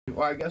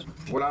Well, I guess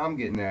what I'm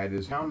getting at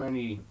is how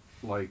many,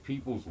 like,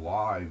 people's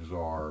lives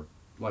are,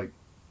 like,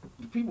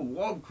 people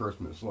love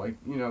Christmas. Like,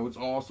 you know, it's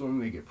awesome.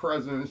 They get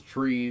presents,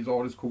 trees,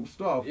 all this cool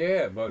stuff.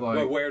 Yeah, but, like,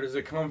 but where does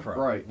it come from?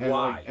 Right. And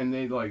why? Like, and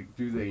they, like,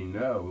 do they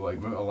know?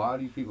 Like, a lot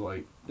of these people,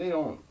 like, they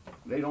don't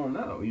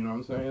know. You know what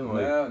I'm saying?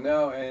 Like,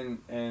 no,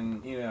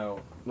 and you know,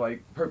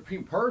 like,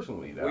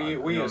 personally, though,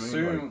 we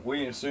assume I mean? Like,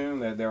 we assume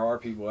that there are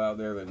people out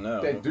there that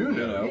know. That do know.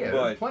 You know, yeah,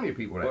 but, there's plenty of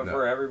people that know. But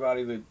for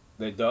everybody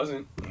that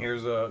doesn't,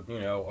 here's a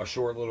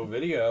short little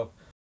video.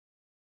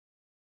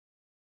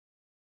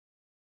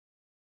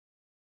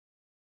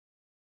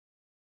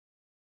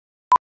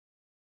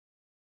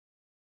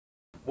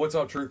 What's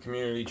up, Truth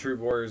Community? Truth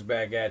Warriors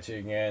back at you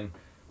again.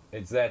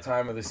 It's that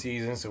time of the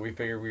season, so we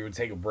figured we would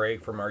take a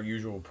break from our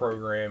usual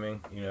programming.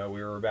 You know,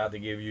 we were about to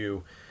give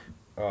you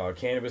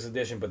Cannabis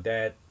Edition, but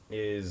that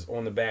is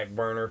on the back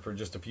burner for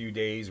just a few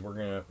days.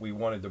 We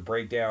wanted to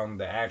break down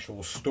the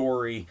actual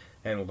story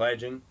and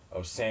legend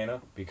of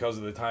Santa because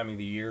of the time of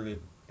the year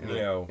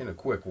that in a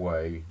quick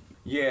way.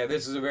 Yeah,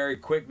 this is a very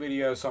quick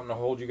video, something to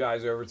hold you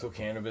guys over till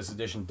Cannabis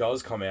Edition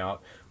does come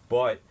out,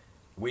 but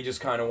we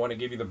just kind of want to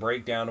give you the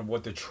breakdown of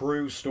what the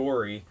true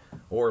story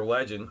or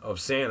legend of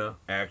Santa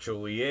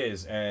actually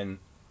is, and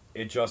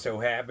it just so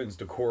happens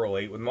to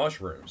correlate with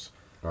mushrooms.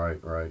 Right.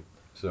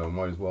 So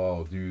might as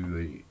well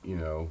do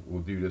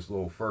we'll do this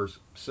little first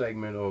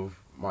segment of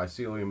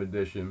Mycelium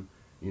Edition,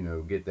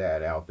 get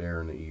that out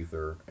there in the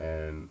ether,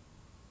 and,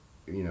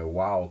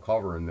 while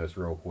covering this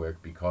real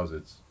quick because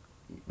it's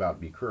about to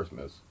be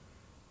Christmas.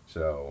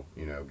 So,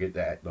 get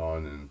that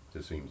done, and it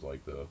just seems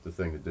like the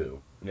thing to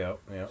do. Yep.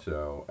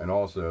 So, and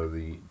also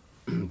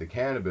the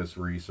cannabis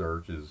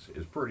research is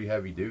pretty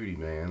heavy duty,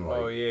 man.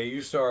 Like, oh yeah,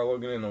 you start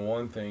looking into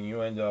one thing,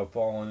 you end up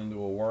falling into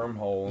a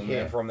wormhole, and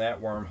then from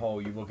that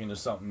wormhole you look into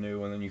something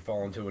new, and then you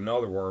fall into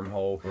another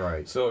wormhole.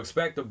 Right. So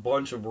expect a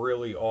bunch of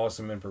really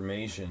awesome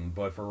information,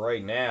 but for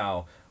right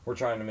now, we're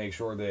trying to make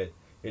sure that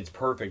it's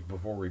perfect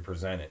before we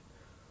present it.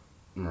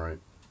 Right.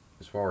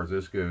 As far as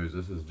this goes,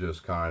 this is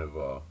just kind of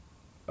a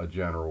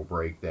general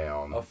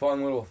breakdown. A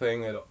fun little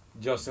thing that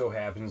just so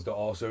happens to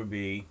also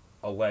be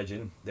a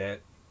legend that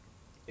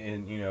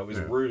is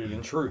rooted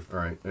in truth.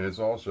 Right. And it's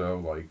also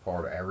like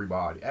part of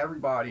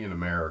everybody in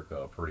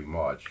America pretty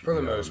much. For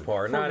the most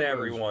part. Not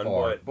everyone,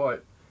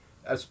 but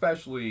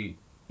especially,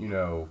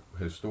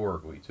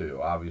 historically too.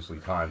 Obviously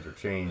times are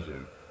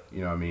changing,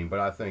 you know what I mean?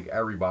 But I think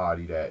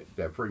everybody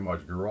that pretty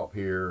much grew up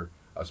here,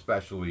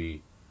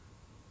 especially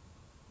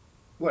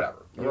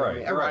whatever. You know what I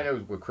mean? Everybody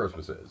knows what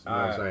Christmas is. You know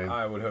what I'm saying?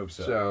 I would hope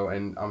so. So,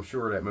 and I'm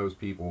sure that most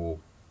people,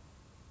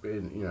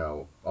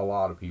 a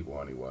lot of people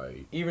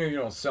anyway. Even if you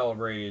don't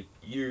celebrate it,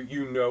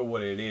 you know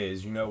what it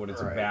is. You know what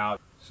it's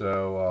about.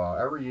 So,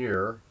 every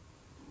year,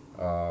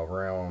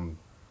 around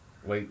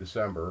late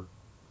December,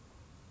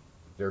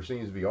 there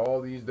seems to be all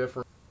these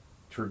different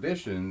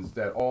traditions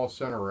that all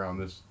center around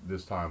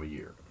this time of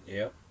year.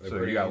 Yep.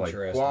 So you got like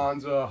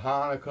Kwanzaa,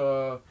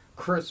 Hanukkah,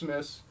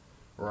 Christmas,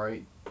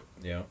 right?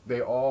 Yeah. They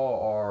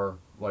all are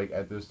like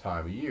at this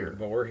time of year.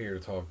 But we're here to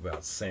talk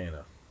about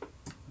Santa.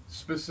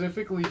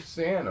 Specifically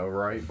Santa,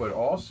 right? But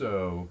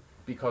also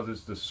because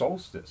it's the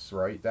solstice,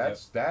 right?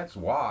 That's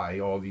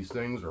why all these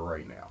things are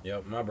right now.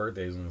 Yep. My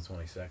birthday's on the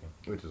 22nd.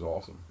 Which is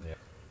awesome. Yeah.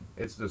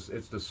 It's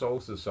the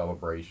solstice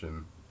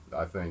celebration.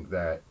 I think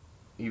that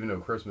even though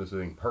Christmas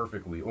isn't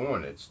perfectly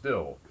on it,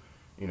 still,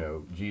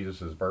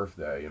 Jesus'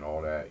 birthday and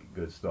all that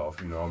good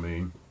stuff, you know what I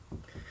mean?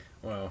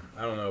 Well,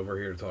 I don't know if we're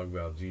here to talk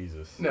about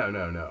Jesus. No.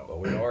 But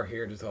we are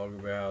here to talk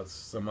about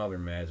some other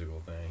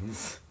magical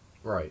things.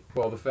 Right.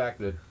 Well, the fact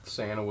that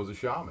Santa was a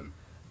shaman.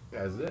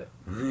 That's it.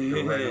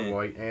 The red and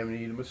white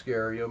Amanita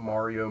Muscaria,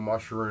 Mario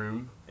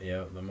mushroom.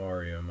 Yeah, the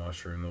Mario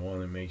mushroom, the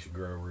one that makes you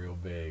grow real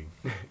big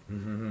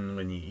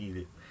when you eat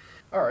it.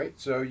 All right,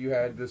 so you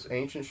had this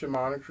ancient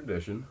shamanic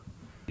tradition.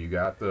 You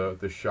got the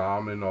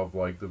shaman of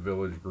like the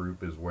village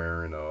group is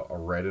wearing a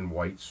red and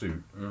white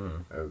suit.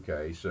 Mm-hmm.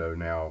 Okay, so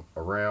now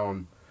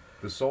around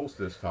the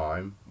solstice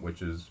time,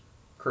 which is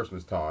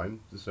Christmas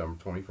time,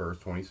 December 21st,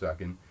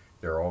 22nd,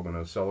 they're all going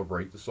to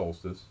celebrate the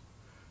solstice.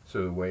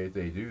 So the way that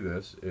they do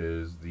this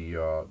is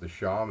the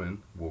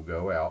shaman will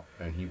go out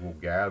and he will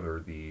gather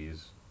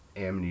these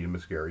Amanita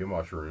Muscaria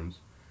mushrooms,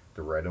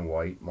 the red and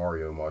white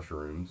Mario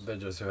mushrooms. That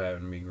just so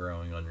happen to be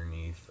growing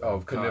underneath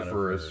of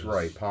coniferous,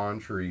 right, pine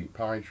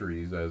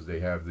trees, as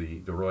they have the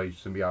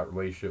symbiotic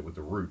relationship with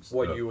the roots.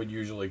 What you would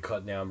usually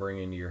cut down, bring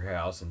into your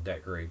house, and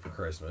decorate for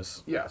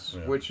Christmas. Yes,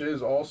 yeah. Which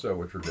is also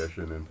a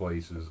tradition in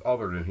places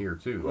other than here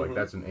too. Like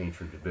that's an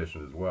ancient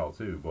tradition as well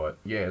too. But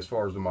yeah, as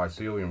far as the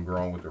mycelium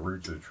growing with the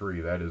roots of the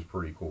tree, that is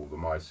pretty cool. The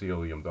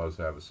mycelium does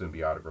have a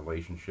symbiotic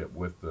relationship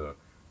with the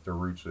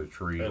roots of the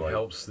tree. It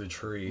helps the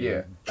tree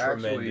in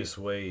tremendous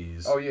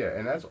ways. Oh yeah,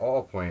 and that's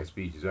all plant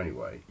species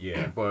anyway.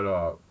 Yeah.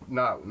 But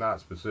not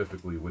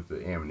specifically with the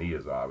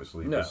amanitas,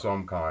 obviously. No. But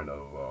some kind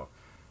of.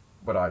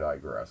 But I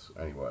digress.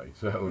 Anyway,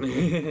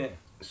 so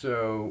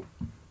so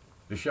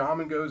the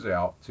shaman goes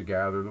out to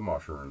gather the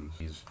mushrooms.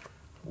 He's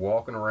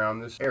walking around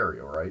this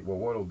area, right? Well,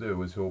 what he'll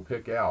do is he'll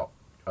pick out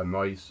a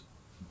nice,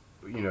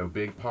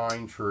 big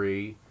pine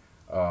tree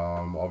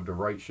of the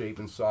right shape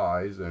and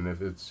size, and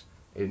if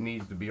it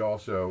needs to be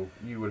also,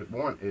 you would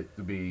want it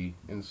to be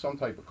in some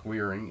type of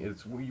clearing.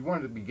 You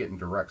want it to be getting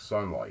direct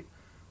sunlight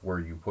where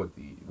you put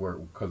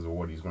because of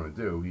what he's going to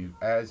do.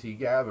 As he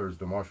gathers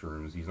the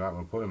mushrooms, he's not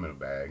going to put them in a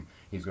bag.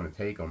 He's going to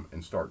take them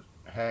and start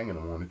hanging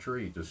them on the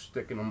tree, just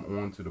sticking them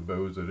onto the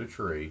boughs of the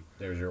tree.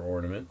 There's your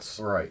ornaments.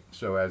 Right.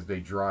 So as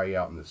they dry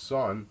out in the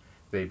sun,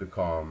 they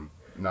become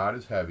not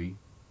as heavy,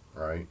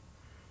 right?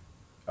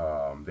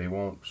 They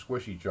won't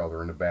squish each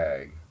other in the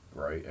bag,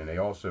 right? And they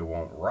also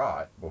won't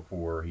rot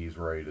before he's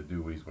ready to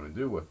do what he's going to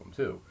do with them,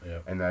 too.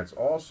 Yep. And that's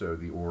also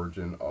the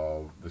origin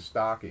of the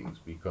stockings,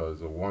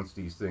 because once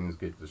these things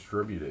get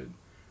distributed,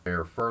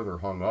 they're further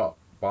hung up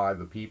by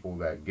the people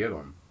that get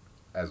them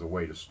as a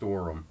way to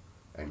store them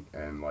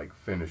and like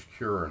finish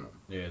curing them.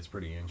 Yeah, it's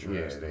pretty interesting.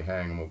 Yeah,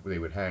 they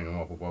would hang them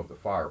up above the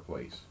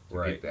fireplace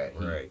to get that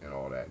heat and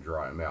all that,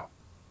 dry them out.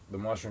 The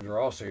mushrooms are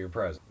also your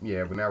present.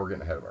 Yeah, but now we're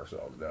getting ahead of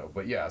ourselves, though.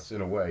 But yes,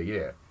 in a way,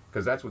 yeah,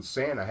 because that's what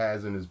Santa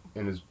has in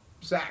his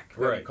sack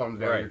that he comes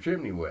down your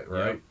chimney with,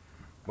 right? Yep.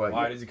 But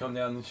why does he come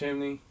down the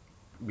chimney?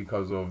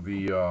 Because of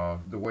the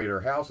way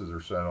their houses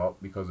are set up.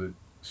 Because it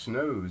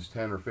snows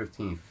 10 or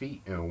 15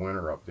 feet in the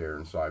winter up there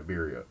in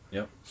Siberia.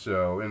 Yep.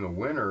 So in the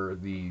winter,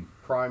 the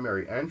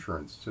primary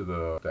entrance to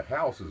the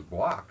house is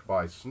blocked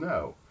by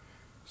snow.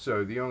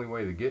 So the only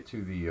way to get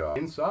to the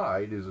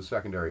inside is a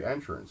secondary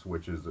entrance,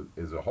 which is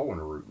a hole in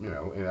the roof,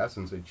 in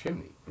essence, a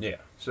chimney. Yeah.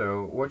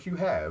 So what you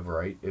have,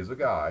 right, is a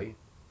guy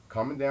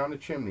coming down the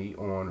chimney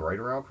right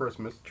around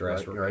Christmas.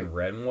 Dressed in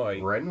red and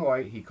white. Red and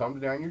white. He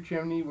comes down your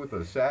chimney with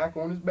a sack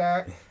on his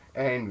back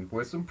and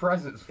with some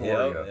presents for you.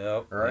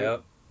 Yep. Right?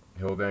 Yep.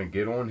 He'll then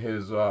get on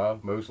his,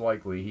 most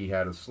likely he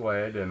had a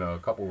sled and a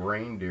couple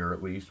reindeer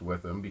at least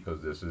with him,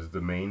 because this is the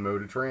main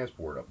mode of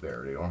transport up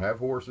there. They don't have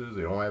horses,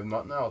 they don't have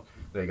nothing else.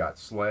 They got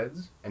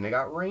sleds and they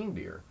got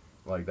reindeer.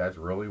 Like, that's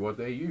really what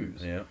they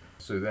use. Yeah.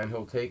 So then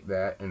he'll take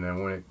that, and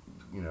then when it,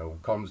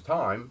 comes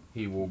time,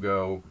 he will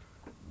go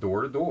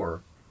door to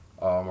door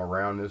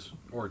around this.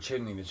 Or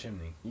chimney to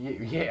chimney.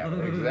 Yeah,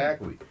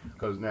 exactly.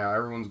 Because now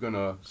everyone's going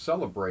to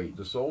celebrate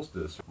the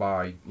solstice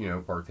by,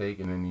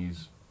 partaking in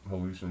these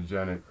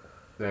hallucinogenic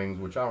things,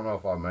 which I don't know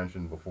if I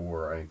mentioned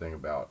before or anything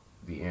about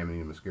the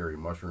Amanita Muscaria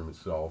mushroom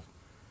itself,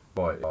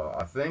 but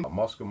I think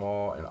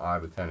muscimol and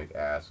ibotenic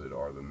acid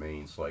are the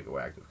main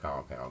psychoactive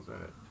compounds in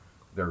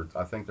it.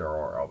 I think there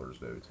are others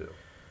though too.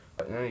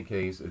 In any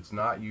case, it's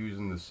not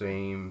using the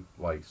same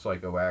like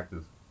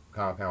psychoactive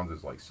compounds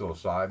as like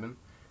psilocybin.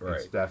 Right.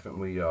 It's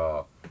definitely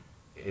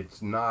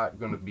it's not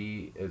going to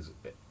be as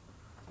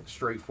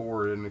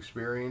straightforward an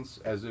experience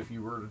as if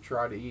you were to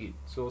try to eat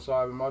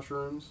psilocybin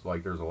mushrooms.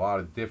 Like, there's a lot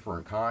of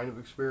different kind of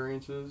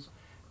experiences.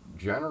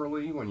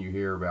 Generally, when you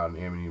hear about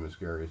an Amanita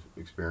Muscaria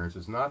experience,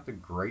 it's not the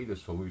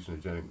greatest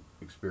hallucinogenic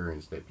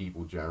experience that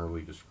people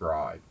generally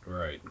describe.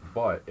 Right.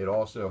 But it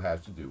also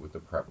has to do with the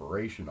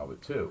preparation of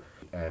it too.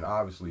 And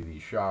obviously, the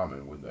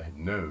shaman would have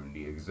known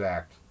the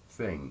exact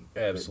thing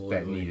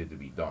that needed to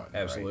be done.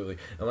 Absolutely.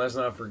 Right? And let's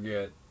not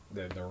forget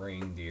that the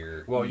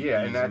reindeer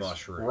and that's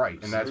mushrooms.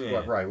 Right, and that's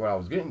what I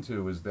was getting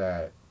to is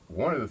that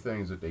one of the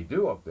things that they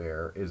do up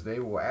there is they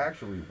will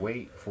actually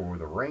wait for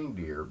the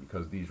reindeer,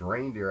 because these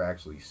reindeer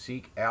actually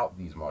seek out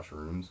these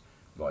mushrooms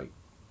like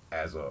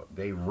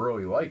they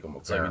really like them. Apparently.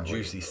 It's like a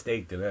juicy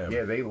steak to them.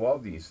 Yeah, they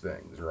love these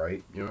things,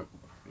 right?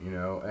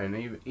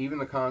 And even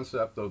the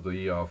concept of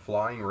the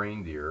flying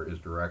reindeer is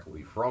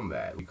directly from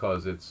that,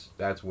 because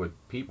that's what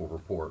people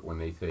report when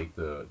they take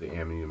the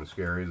Amanita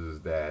Muscarias, is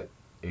that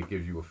it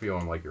gives you a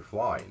feeling like you're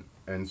flying.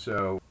 And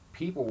so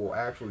people will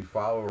actually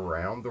follow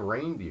around the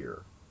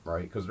reindeer,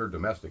 right? Because they're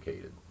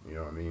domesticated, you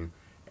know what I mean?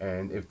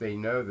 And if they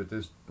know that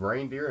this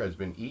reindeer has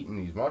been eating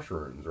these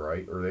mushrooms,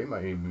 right? Or they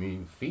might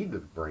even feed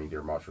the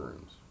reindeer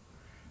mushrooms.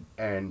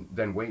 And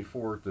then wait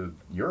for it to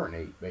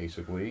urinate,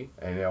 basically.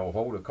 And they'll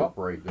hold a cup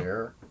right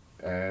there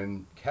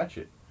and catch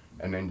it.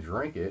 And then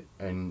drink it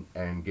and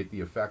get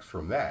the effects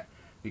from that.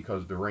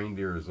 Because the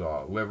reindeer's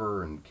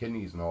liver and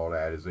kidneys and all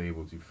that is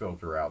able to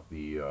filter out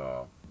the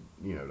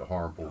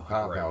harmful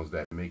compounds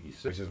that make you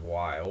sick. Which is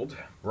wild.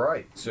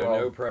 Right. So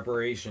no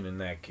preparation in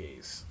that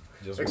case.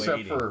 Just except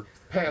waiting. for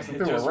passing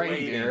through a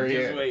reindeer.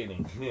 Just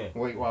waiting. Yeah.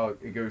 Wait while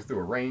it goes through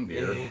a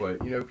reindeer. But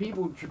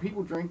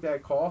people drink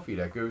that coffee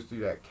that goes through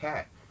that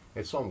cat.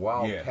 It's some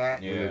wild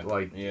cat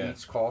and it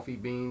eats coffee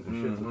beans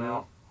and shits them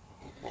out.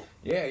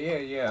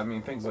 Yeah. I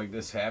mean, things like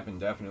this happen,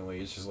 definitely.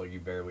 It's just like you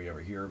barely ever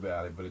hear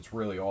about it, but it's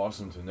really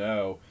awesome to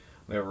know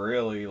that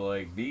really,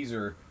 like, this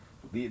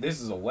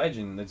is a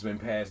legend that's been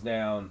passed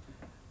down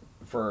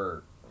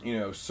for,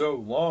 so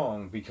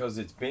long, because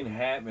it's been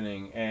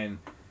happening, and,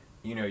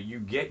 you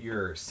get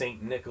your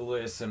St.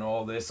 Nicholas and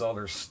all this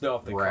other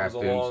stuff that comes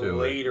along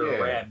later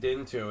wrapped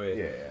into it.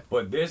 Yeah.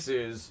 But this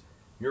is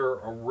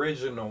your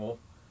original,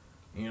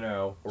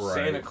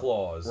 Santa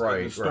Claus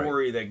and the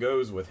story that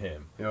goes with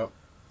him. Yep.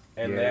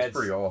 And that's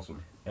pretty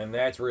awesome. And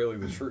that's really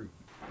the truth.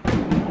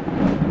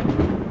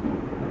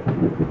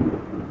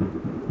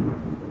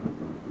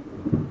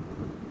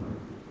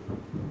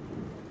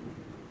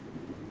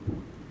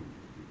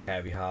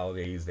 happy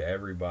holidays to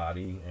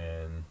everybody,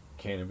 and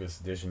Cannabis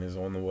Edition is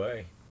on the way.